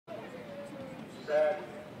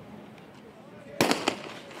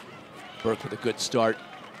Burke with a good start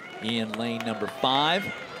in lane number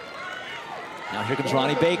 5. Now here comes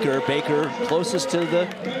Ronnie Baker. Baker closest to the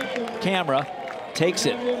camera, takes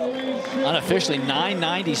it. Unofficially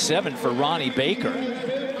 997 for Ronnie Baker.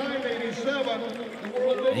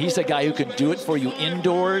 And he's a guy who can do it for you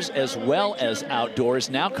indoors as well as outdoors.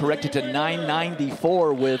 Now corrected to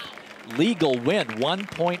 994 with legal win,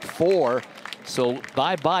 1.4. So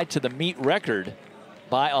bye-bye to the meet record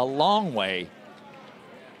by a long way.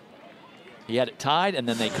 He had it tied, and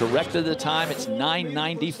then they corrected the time. It's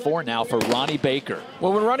 994 now for Ronnie Baker.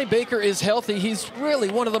 Well, when Ronnie Baker is healthy, he's really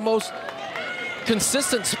one of the most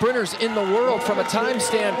consistent sprinters in the world from a time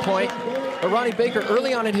standpoint. Ronnie Baker,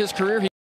 early on in his career,